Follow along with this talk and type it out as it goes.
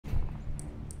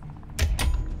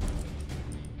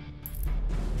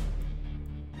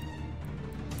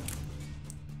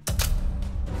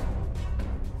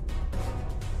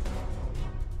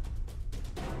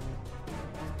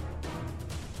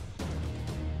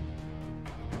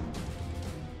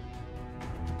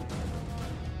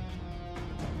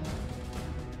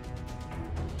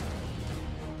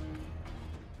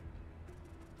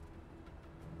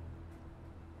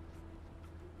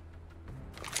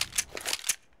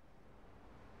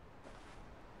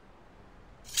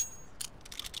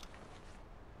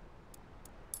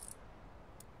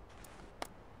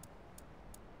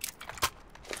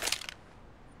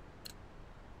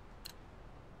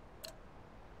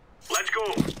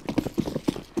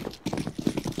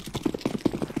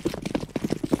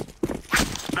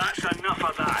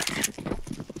for that.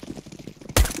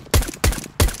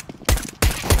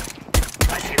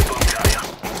 I see the bomb carrier.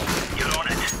 You're on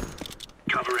it.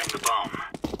 Covering the bomb.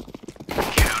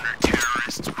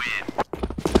 Counter-terrorists win.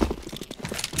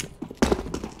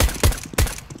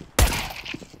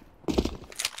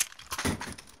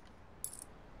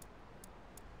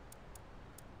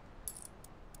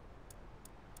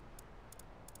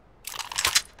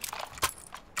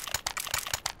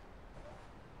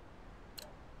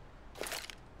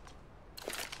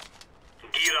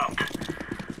 Gear up.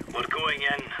 We're going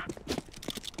in.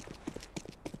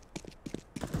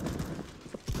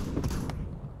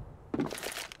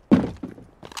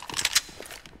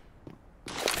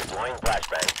 Deploying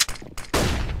flashbang.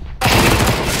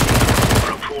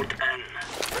 Report in.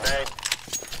 Grenade.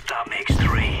 That makes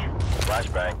 3.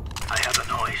 Flashbang. I heard a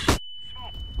noise.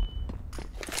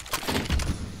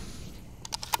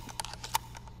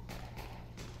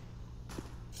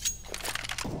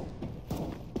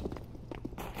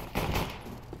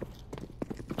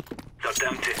 They're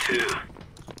down to 2.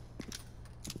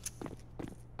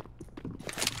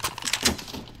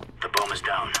 The bomb is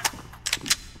down.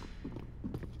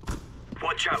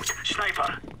 Watch out,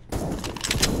 sniper!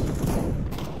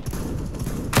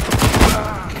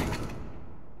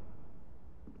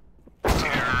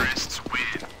 Terrorists win.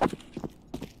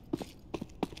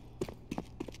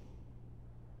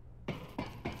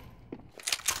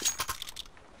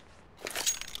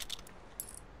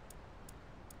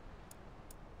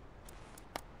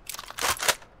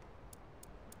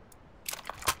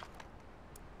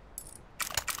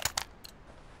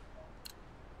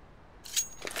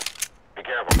 Be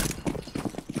careful.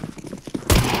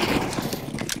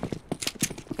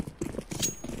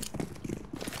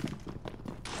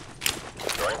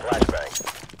 Throwing flashbang.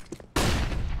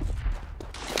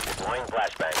 Deploying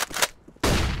flashbang.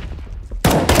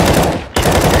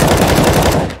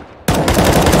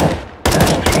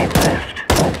 Left.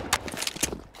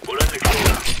 We're in the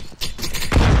clear.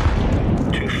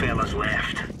 2 fellas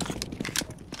left.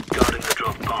 Guarding the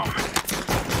drop bomb.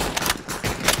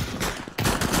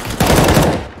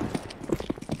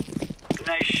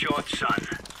 Nice shot, son.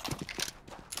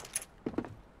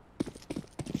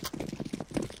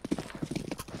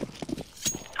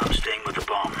 I'm staying with the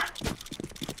bomb.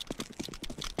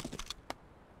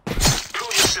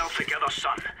 Pull yourself together,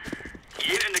 son.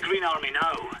 You're in the Green Army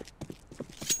now.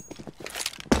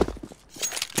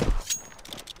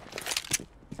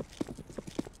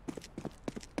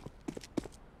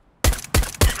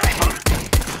 Sniper.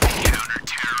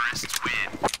 Counter-terrorists win.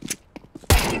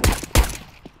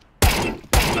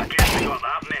 I guess we got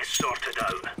that mess sorted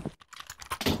out.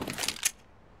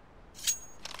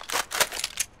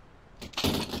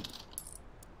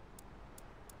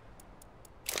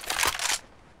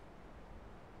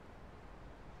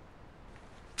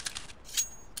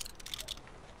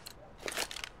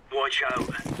 Watch out.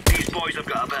 These boys have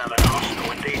got a bit of an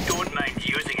arsenal and they don't mind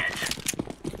using it.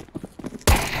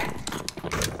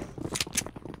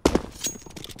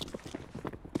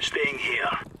 Staying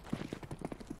here.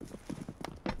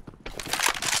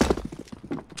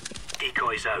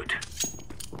 Decoys out.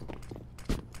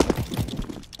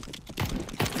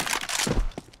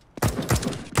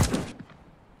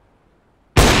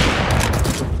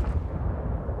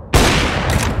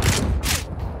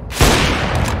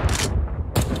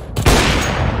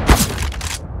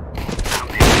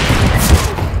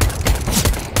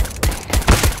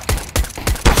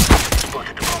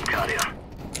 Spotted the bomb carrier.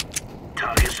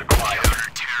 Targets acquired.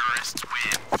 Terrorists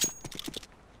win.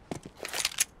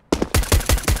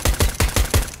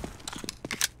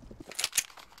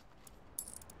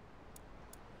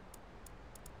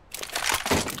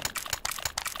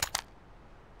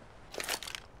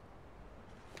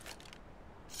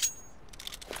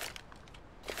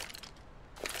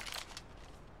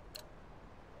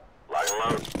 Lock and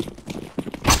load.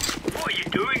 What are you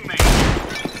doing, mate?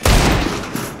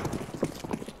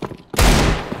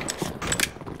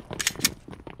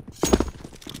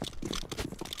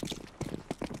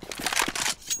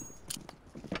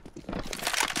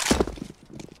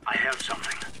 I heard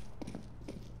something.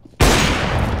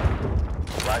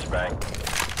 Flashbang.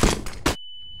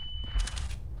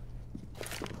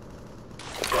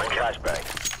 Throwing flashbang.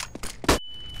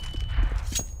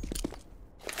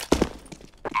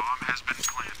 Bomb has been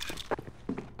planted.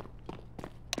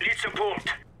 Need support.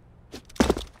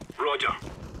 Roger.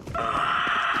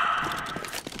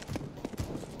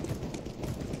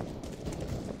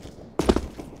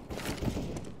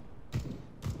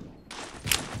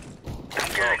 I'm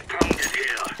getting pounded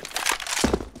here.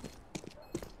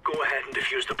 Go ahead and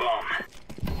defuse the bomb.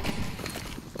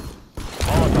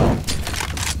 Molotov.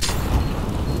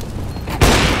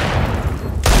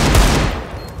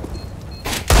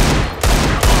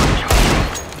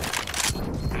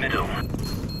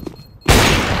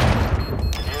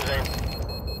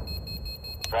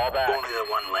 Fall back. Only the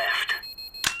one left.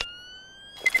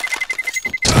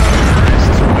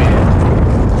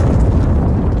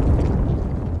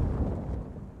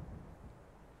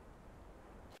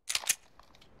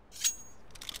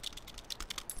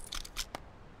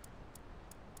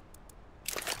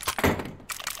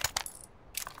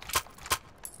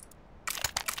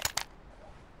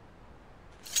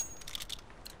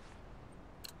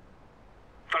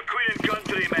 For Queen and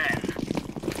Country, men.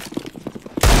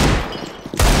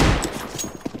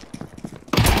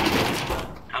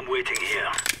 I'm waiting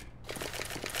here.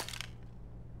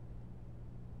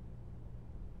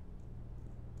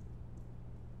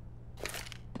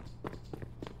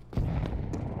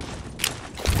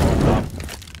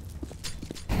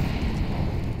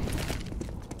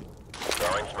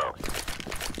 Throwing smoke.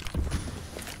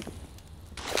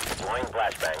 Deploying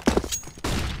flashbang.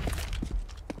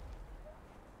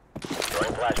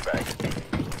 Throwing flashbang.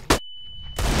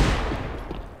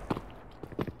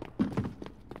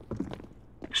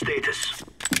 Status.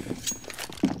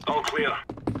 All clear.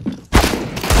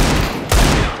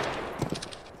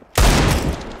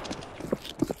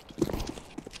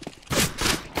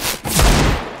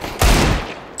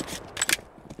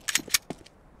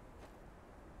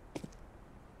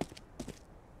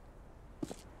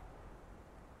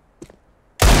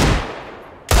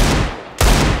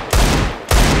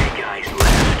 Three guys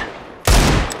left.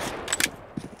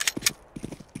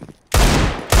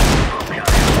 Bomb carrier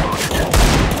spotted.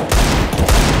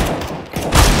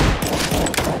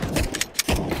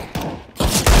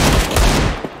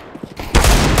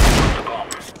 The bomb.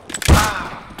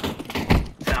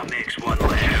 That makes one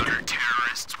left.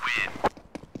 Counter-terrorists win.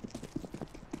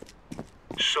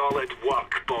 Solid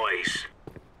work, boys.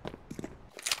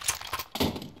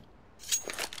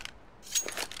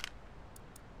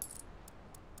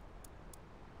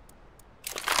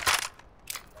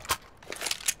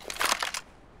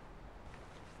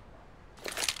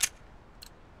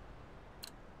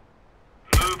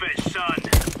 Move it, son.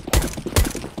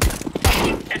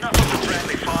 Enough of the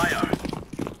friendly fire.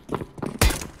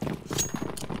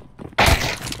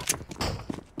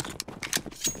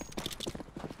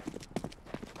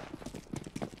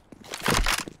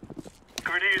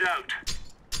 Grenade out.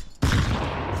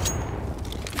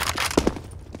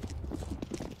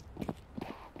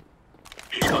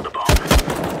 He's got the bomb.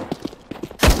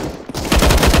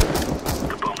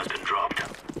 The bomb has been dropped.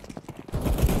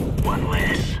 One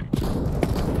less.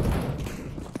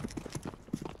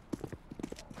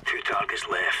 Two targets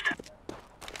left.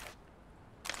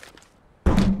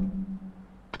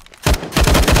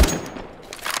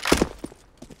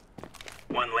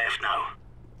 One left now.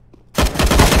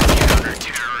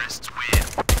 Counter-terrorists win.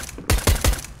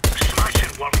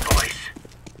 Smashing work, boys.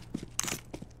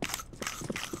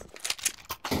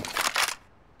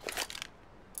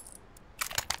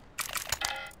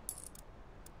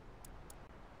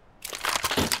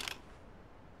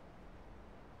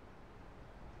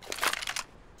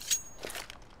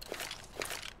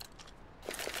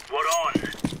 We're on.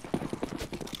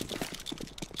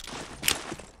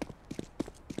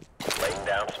 Laying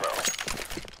down smoke.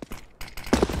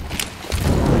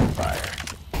 Fire.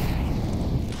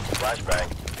 Flashbang.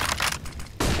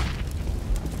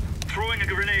 Throwing a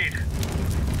grenade.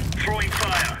 Throwing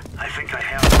fire. I think I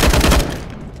have.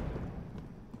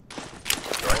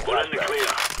 Throwing We're in the flashbang. clear.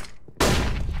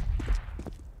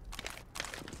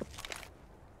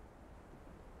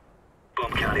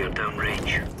 Bomb carrier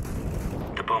downrange.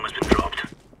 The bomb has been dropped.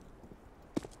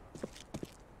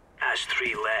 Has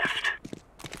three left.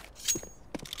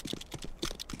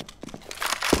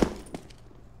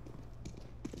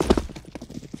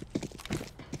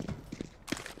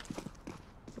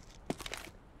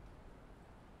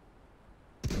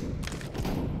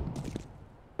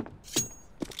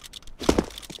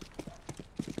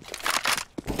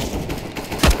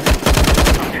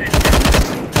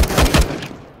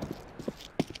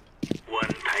 One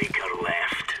Piker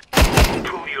left.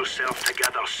 Pull yourself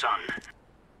together, son.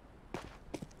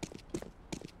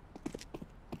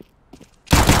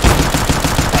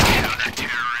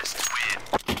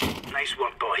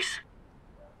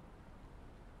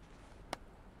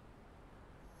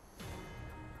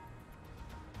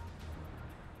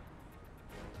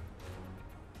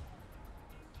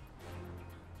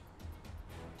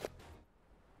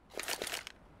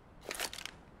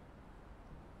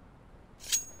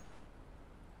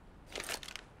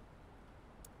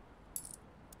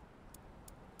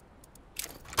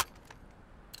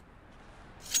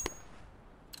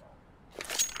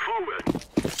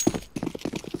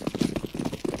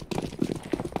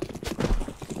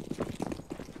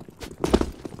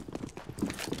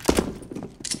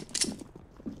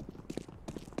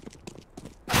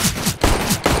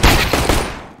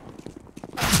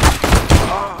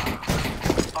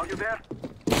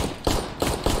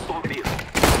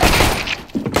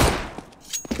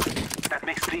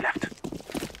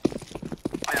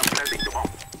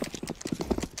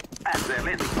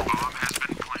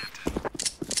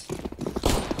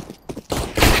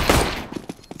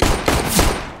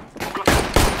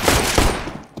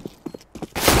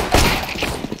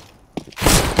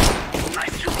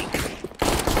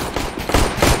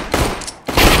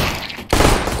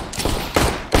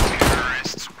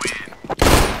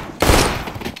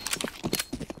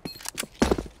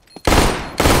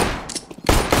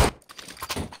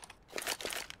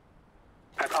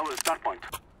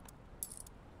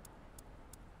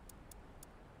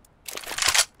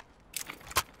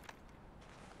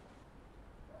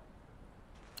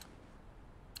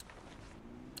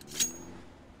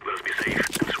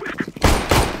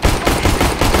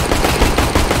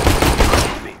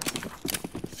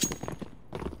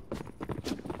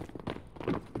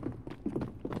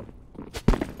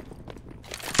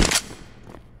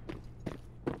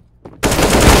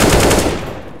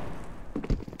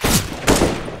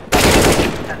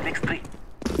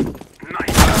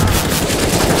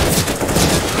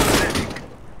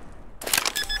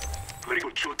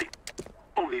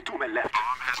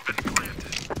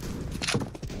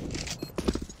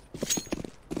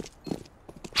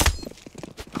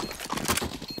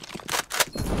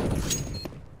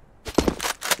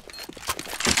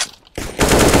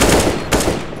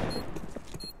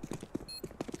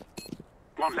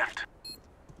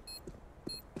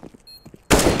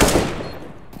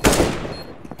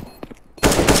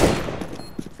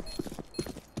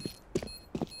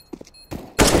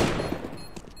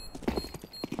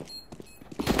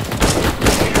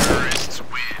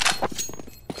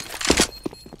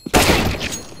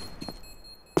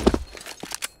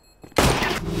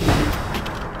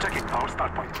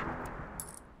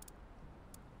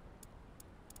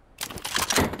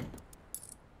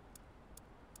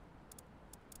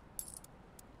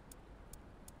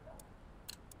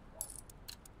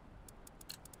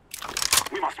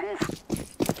 move.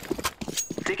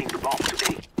 Taking the bomb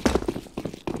today.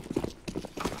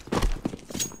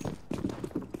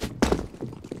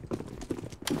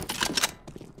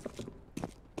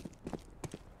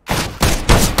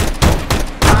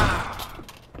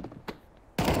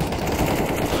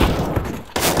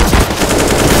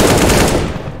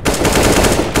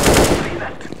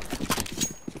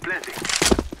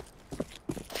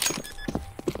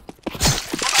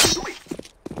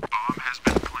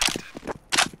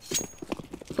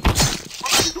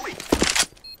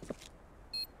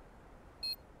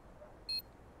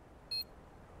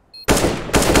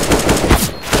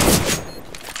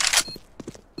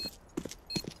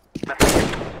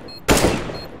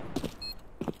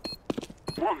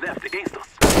 One left against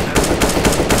us.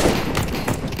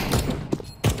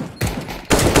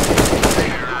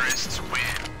 Terrorists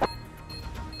win.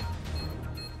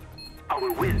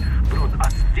 Our will brought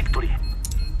us victory.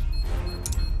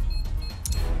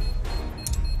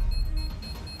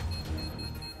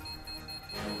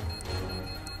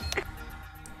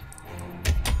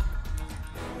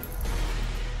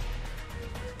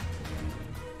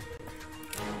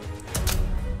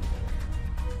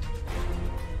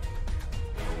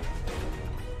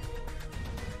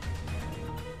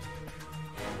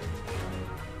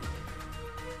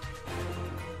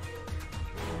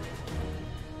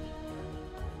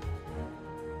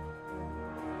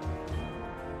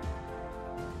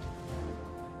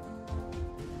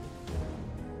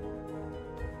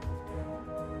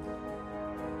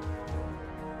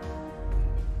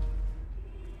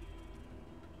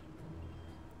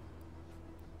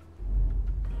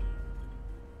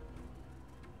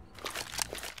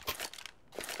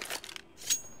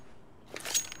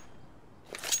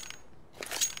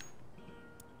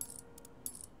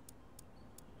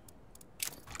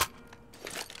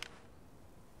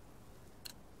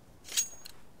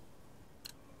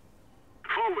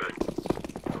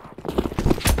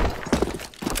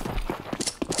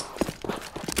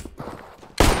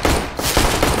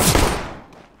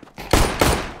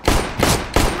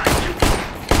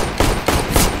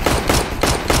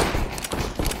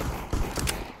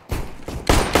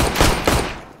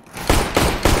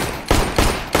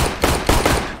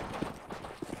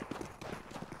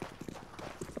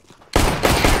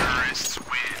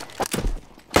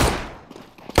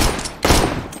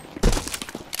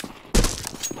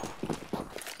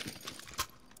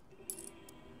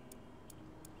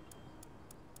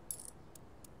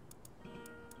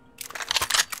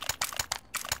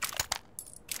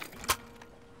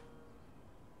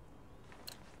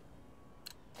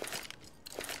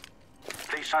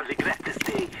 They shall regret this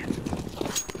day.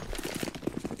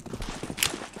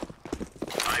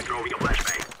 I'm throwing a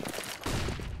flashbang.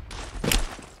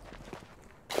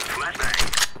 Flashbang.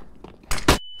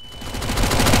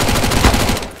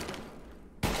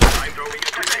 I'm throwing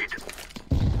a grenade.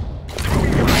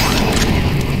 Throwing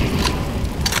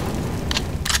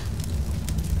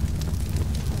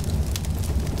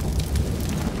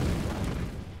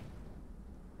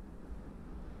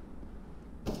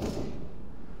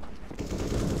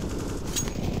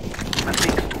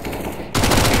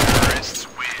Terrorists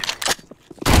win.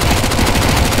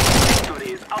 Victory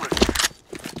is ours.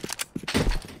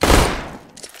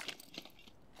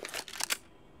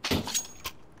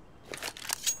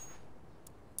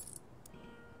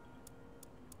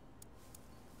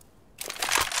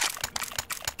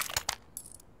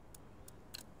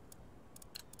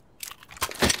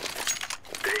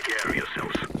 Take care of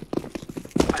yourselves.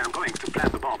 I am going to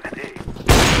plant the bomb at A.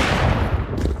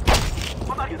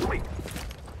 What are you doing?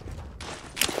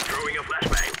 Throwing a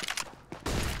flashbang.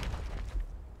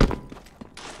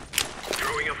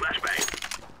 Throwing a flashbang.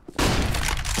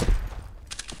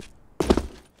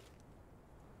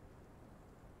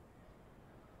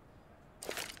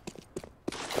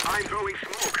 I'm throwing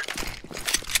smoke.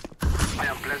 I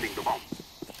am planting the bomb.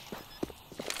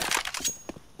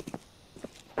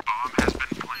 Bomb has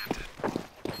been planted.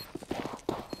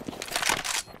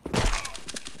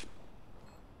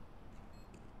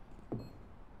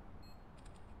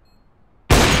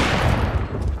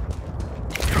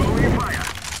 Throwing fire.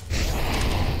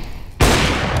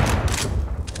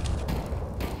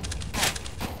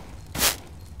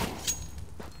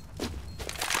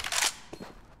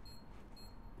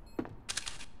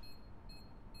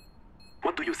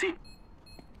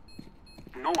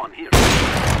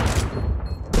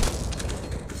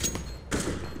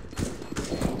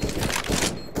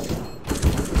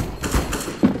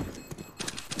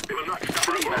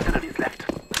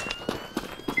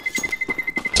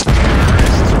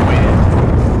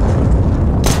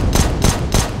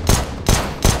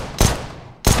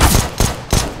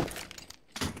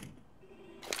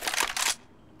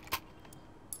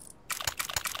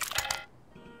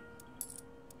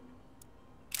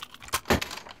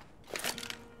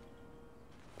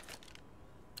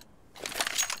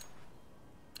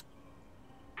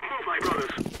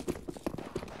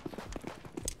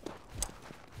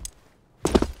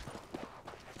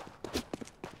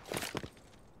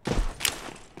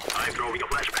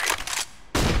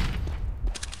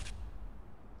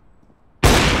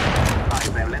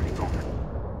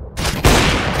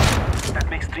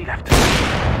 3 left.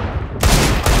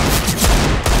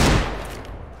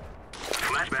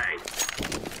 Flashbang.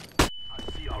 I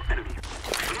see our enemy.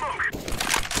 Smoke.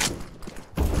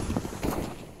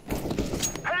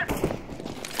 Help!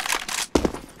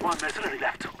 1 mercenary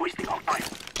left, wasting our time.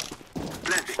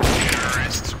 Blending.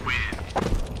 Terrorists win.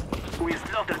 We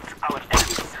slaughtered our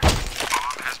enemies.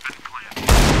 Bomb has been planted.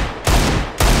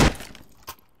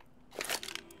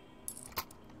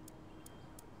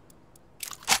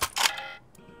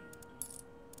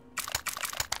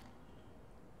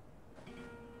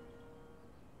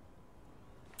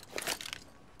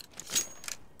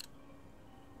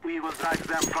 We will drive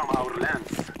them from our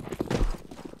lands.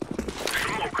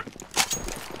 Smoke.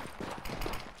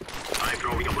 I'm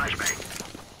throwing a flashbang.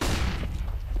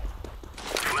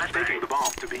 Taking Flashbang. the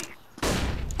bomb to B.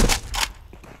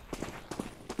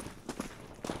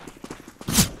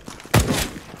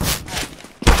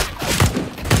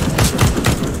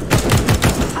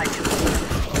 I can.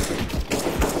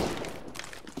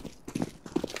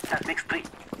 That makes 3.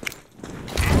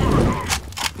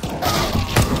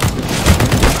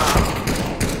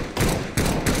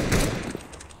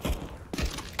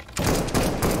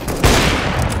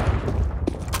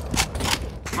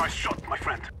 Nice shot, my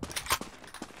friend.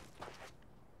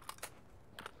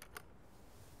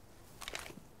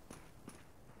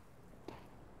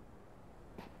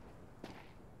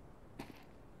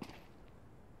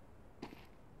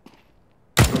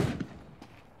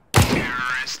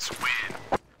 Terrorists win.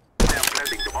 I am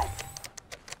planting the bomb.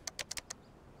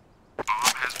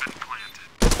 Bomb has been planted.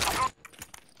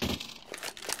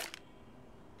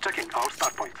 Checking our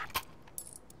start point.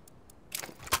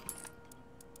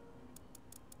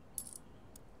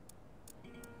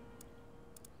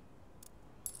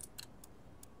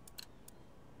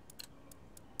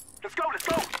 Let's go, let's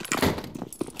go!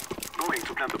 Going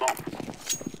to plant the bomb.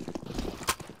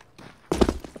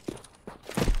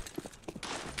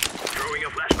 Throwing a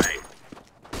flashbang.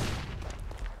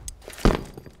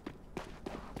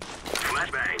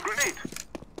 Flashbang. Grenade!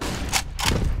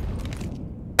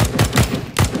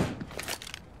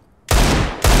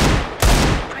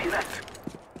 Three left.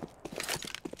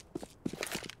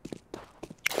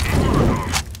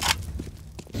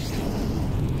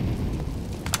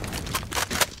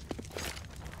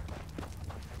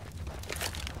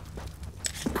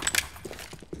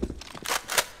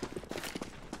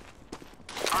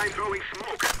 I'm throwing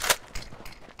smoke.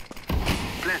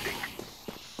 Planting.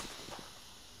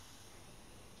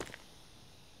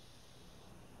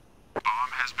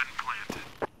 Bomb has been planted.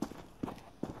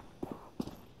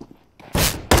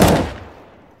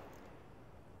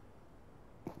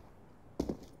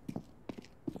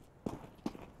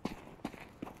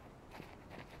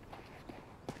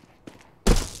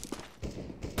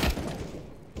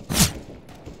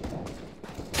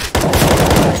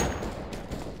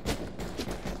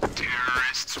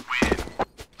 Terrorists win.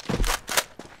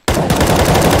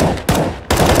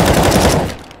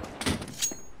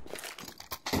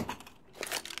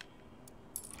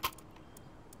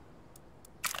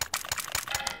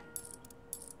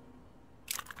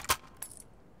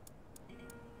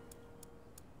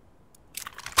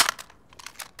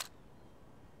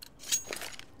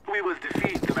 We will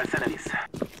defeat the mercenaries.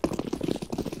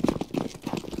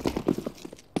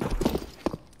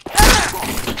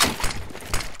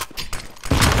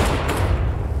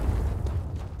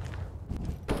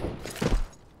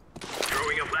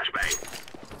 Throwing a flashbang.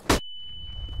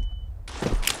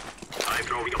 I'm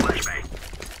throwing a flashbang.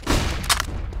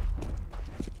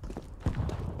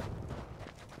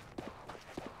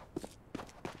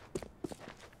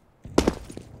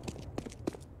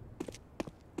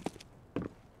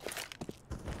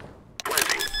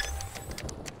 Planting.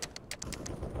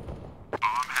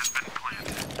 Bomb has been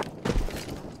planted.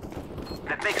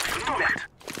 That makes 2 left.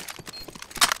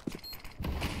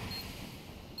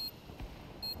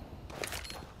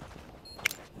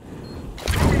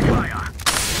 Throwing fire.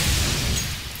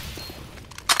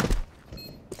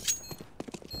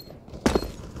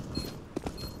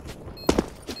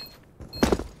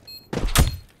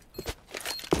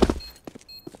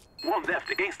 One left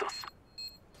against us.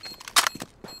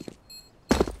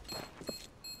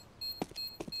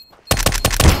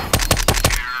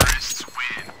 Terrorists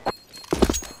win.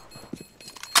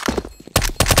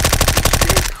 Each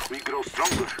day we grow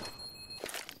stronger.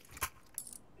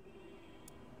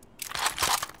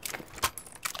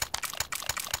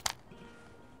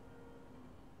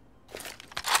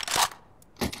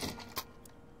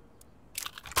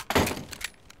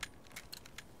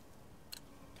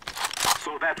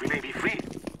 So that we may be free.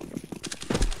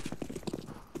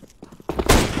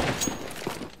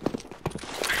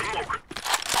 Smoke.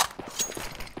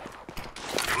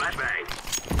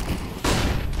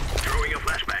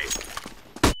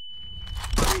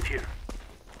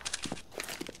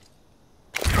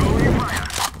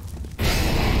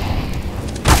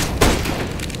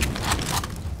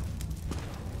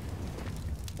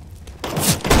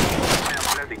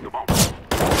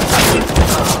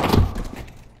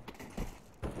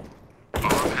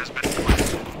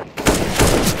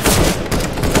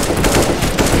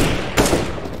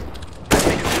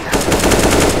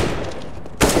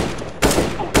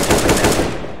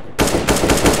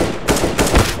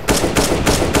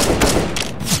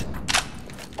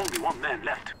 one man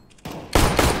left.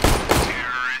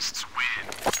 Terrorists win.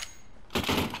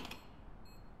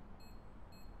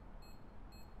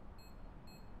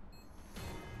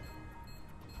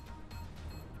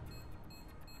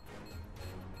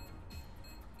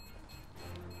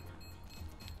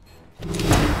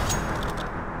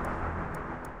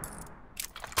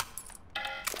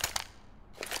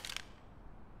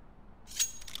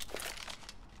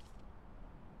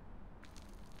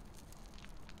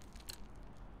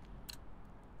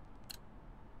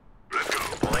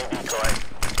 Deploying decoy.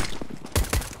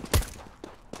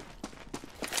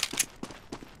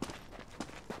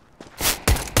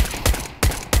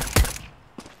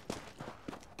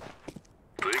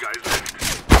 Three guys left.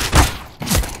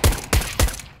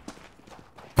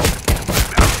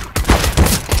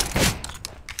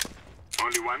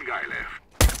 Only one guy left.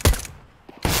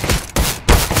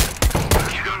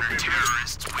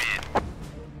 Counter-terrorists win.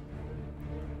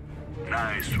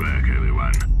 Nice work,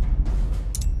 everyone.